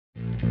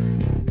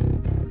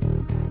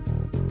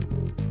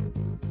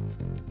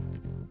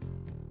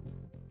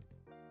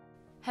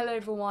Hello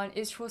everyone,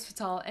 it's Rose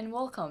Fatal and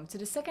welcome to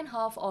the second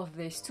half of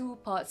this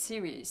two-part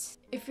series.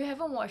 If you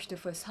haven't watched the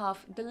first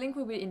half, the link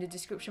will be in the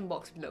description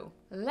box below.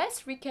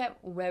 Let's recap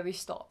where we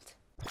stopped.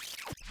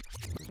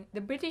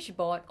 The British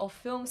Board of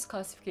Films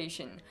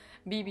Classification,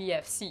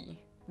 BBFC.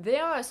 They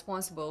are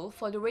responsible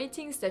for the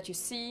ratings that you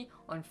see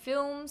on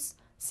films,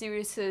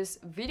 series,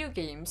 video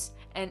games,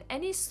 and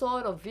any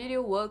sort of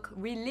video work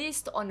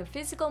released on a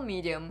physical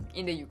medium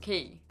in the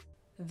UK.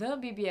 The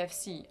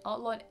BBFC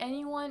outlawed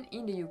anyone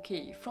in the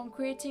UK from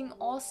creating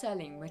or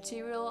selling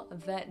material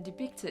that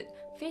depicted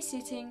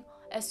face-hitting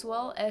as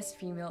well as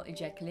female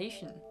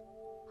ejaculation.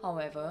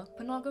 However,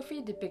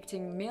 pornography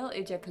depicting male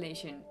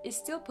ejaculation is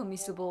still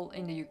permissible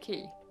in the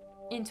UK.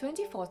 In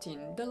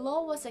 2014, the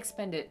law was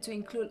expanded to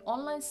include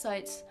online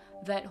sites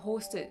that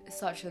hosted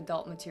such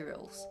adult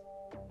materials.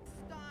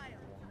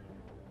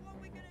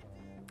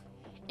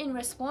 In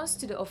response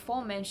to the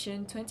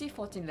aforementioned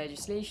 2014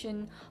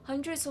 legislation,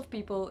 hundreds of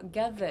people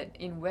gathered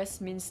in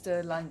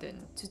Westminster,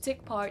 London to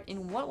take part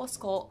in what was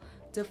called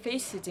the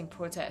face-hitting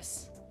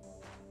protests.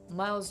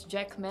 Miles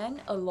Jackman,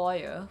 a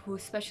lawyer who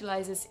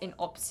specializes in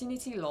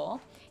obscenity law,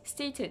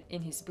 stated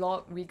in his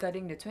blog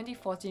regarding the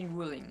 2014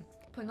 ruling,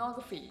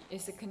 "Pornography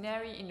is the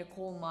canary in the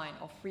coal mine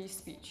of free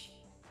speech.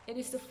 It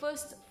is the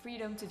first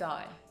freedom to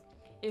die.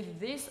 If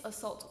this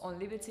assault on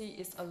liberty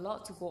is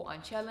allowed to go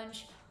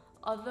unchallenged,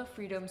 other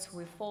freedoms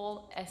will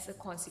fall as a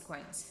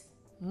consequence."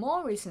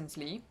 More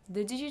recently,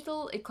 the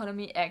Digital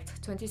Economy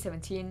Act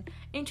 2017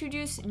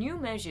 introduced new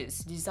measures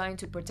designed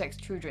to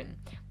protect children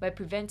by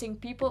preventing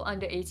people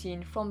under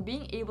 18 from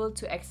being able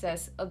to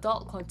access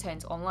adult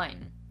content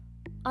online.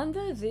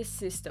 Under this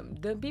system,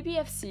 the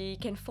BBFC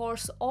can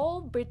force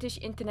all British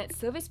internet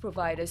service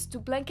providers to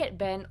blanket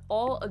ban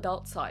all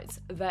adult sites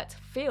that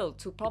fail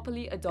to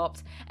properly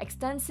adopt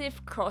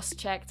extensive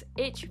cross-checked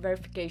age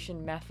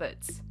verification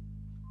methods.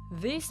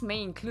 This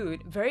may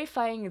include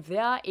verifying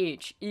their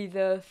age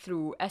either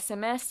through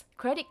SMS,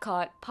 credit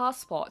card,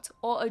 passport,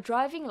 or a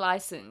driving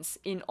license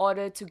in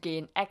order to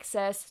gain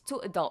access to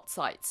adult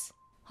sites.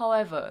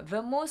 However,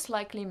 the most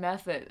likely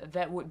method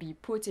that would be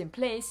put in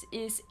place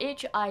is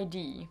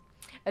HID,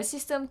 a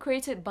system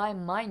created by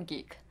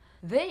Mindgeek.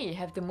 They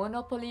have the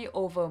monopoly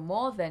over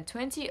more than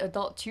 20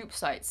 adult tube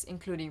sites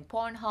including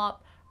Pornhub,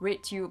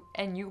 RedTube,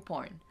 and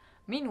YouPorn.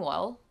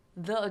 Meanwhile,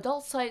 the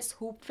adult sites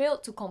who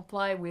failed to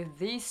comply with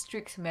these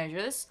strict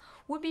measures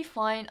would be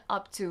fined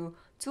up to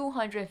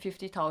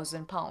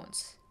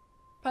 £250,000.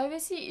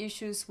 Privacy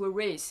issues were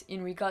raised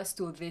in regards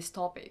to this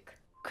topic.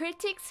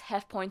 Critics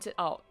have pointed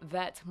out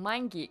that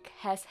Mindgeek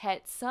has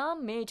had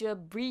some major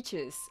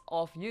breaches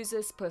of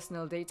users'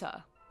 personal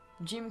data.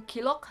 Jim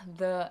Killock,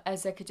 the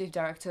executive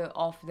director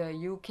of the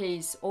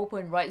UK's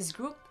Open Rights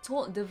Group,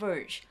 told The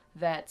Verge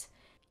that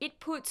it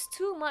puts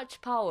too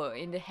much power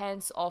in the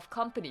hands of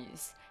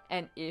companies,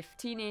 and if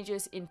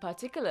teenagers in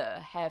particular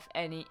have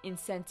any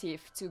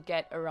incentive to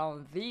get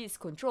around these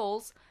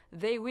controls,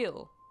 they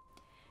will.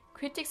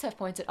 Critics have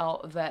pointed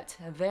out that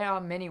there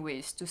are many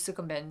ways to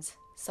circumvent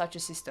such a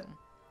system.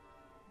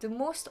 The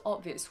most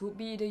obvious would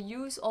be the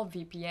use of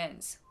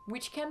VPNs,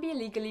 which can be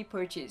legally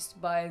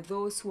purchased by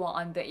those who are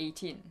under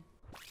 18.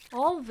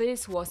 All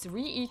this was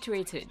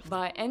reiterated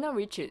by Anna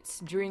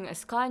Richards during a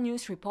Sky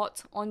News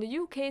report on the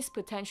UK's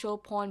potential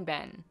porn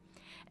ban.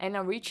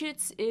 Anna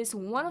Richards is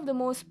one of the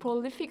most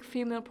prolific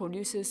female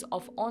producers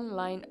of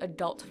online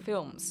adult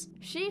films.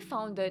 She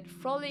founded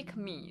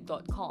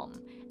FrolicMe.com,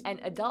 an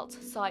adult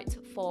site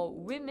for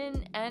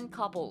women and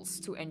couples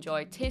to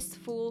enjoy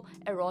tasteful,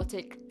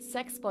 erotic,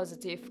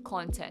 sex-positive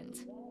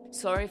content.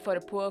 Sorry for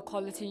the poor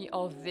quality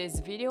of this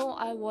video,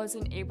 I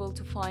wasn't able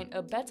to find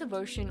a better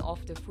version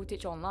of the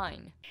footage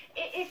online.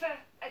 If a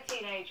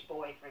teenage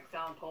boy, for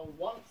example,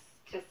 wants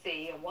to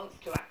see and wants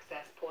to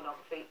access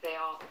pornography, they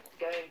are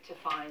going to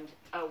find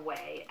a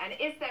way. And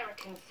is there a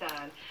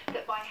concern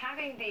that by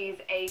having these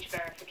age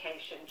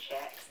verification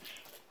checks,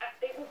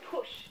 it will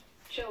push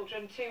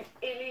children to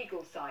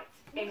illegal sites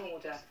in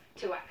order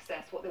to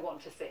access what they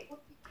want to see?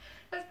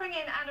 Let's bring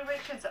in Anna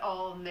Richards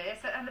on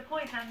this, and the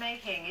point I'm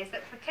making is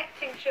that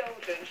protecting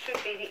children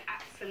should be the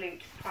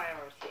absolute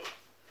priority.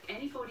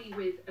 Anybody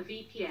with a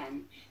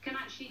VPN can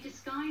actually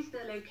disguise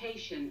their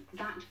location,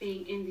 that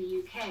being in the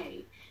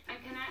UK,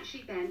 and can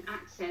actually then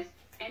access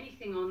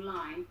anything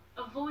online,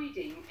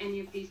 avoiding any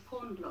of these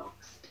porn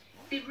blogs.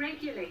 The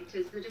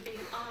regulators that are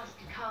being asked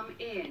to come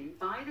in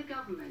by the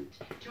government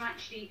to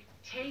actually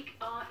take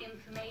our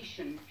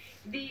information,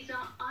 these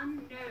are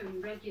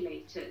unknown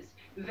regulators.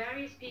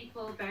 Various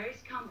people,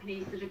 various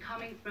companies that are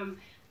coming from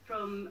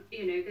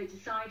they're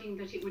deciding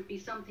that it would be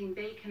something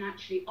they can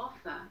actually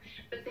offer,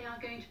 but they are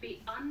going to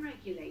be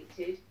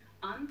unregulated,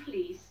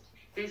 unpoliced.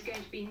 There's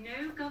going to be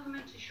no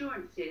government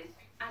assurances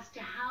as to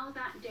how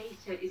that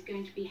data is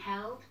going to be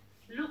held,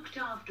 looked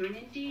after, and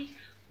indeed,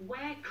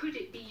 where could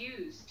it be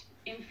used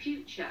in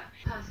future.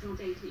 Personal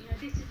data,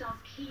 this is our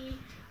key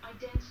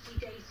identity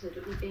data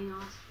that we're being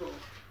asked for.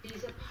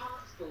 These are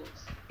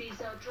passports, these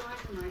are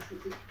driving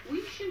licenses.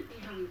 We shouldn't be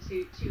having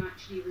to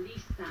actually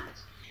release that.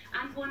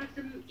 And one of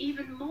the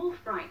even more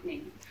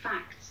frightening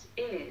facts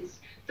is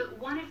that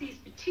one of these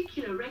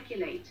particular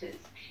regulators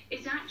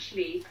is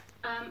actually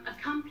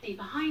a company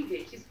behind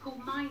it is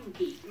called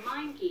Mindgeek.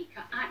 Mindgeek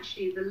are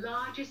actually the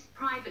largest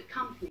private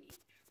company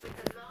with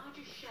the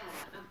largest share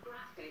of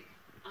graphic,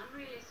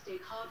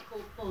 unrealistic,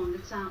 hardcore porn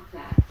that's out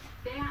there.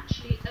 They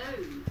actually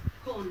own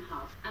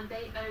Pornhub and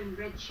they own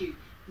RedTube.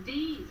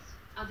 These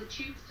are the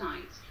tube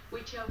sites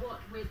which are what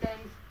we're then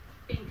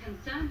being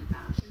concerned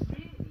about and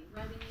really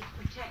where we need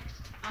to protect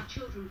our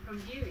children from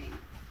viewing.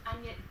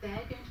 And yet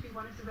they're going to be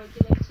one of the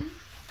regulators?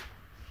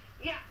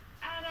 Yeah,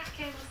 and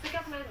Atkins, the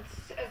government,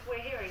 as we're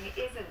hearing,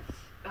 isn't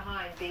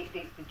behind the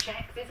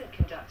checks, isn't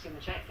conducting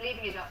the checks,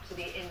 leaving it up to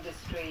the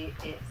industry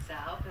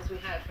itself. As we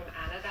heard from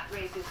Anna, that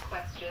raises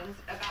questions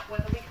about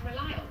whether we can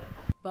rely on them.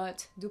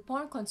 But do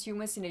porn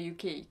consumers in the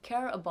UK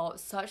care about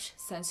such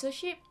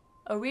censorship?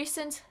 A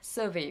recent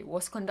survey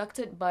was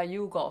conducted by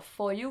YouGov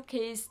for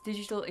UK's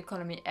Digital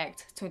Economy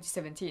Act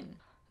 2017.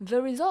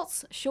 The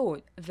results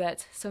showed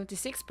that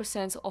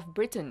 76% of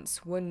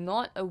Britons were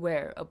not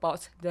aware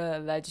about the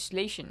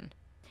legislation.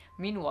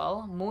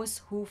 Meanwhile,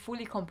 most who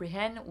fully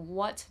comprehend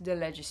what the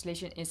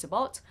legislation is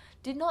about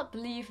did not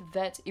believe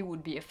that it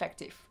would be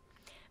effective.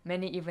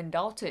 Many even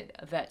doubted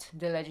that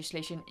the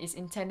legislation is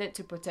intended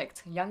to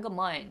protect younger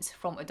minds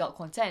from adult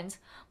content,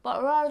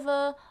 but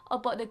rather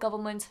about the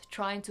government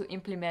trying to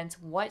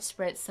implement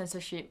widespread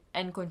censorship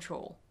and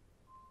control.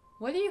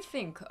 What do you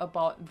think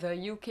about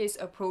the UK's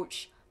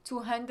approach to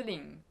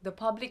handling the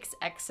public's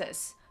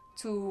access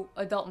to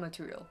adult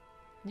material?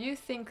 Do you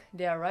think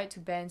they are right to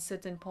ban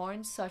certain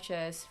porn such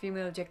as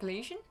female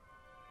ejaculation?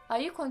 Are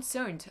you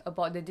concerned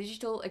about the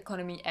Digital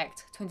Economy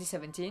Act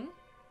 2017?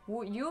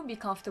 Would you be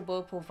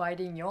comfortable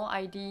providing your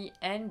ID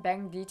and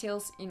bank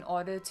details in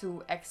order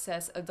to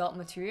access adult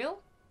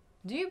material?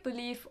 Do you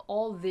believe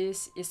all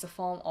this is a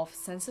form of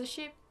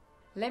censorship?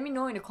 Let me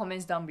know in the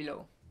comments down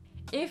below.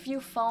 If you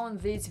found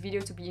this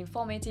video to be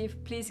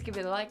informative, please give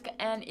it a like,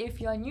 and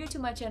if you are new to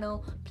my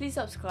channel, please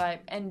subscribe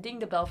and ding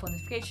the bell for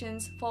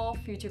notifications for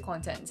future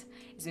content.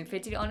 It's been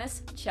Fatally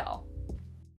Honest, ciao!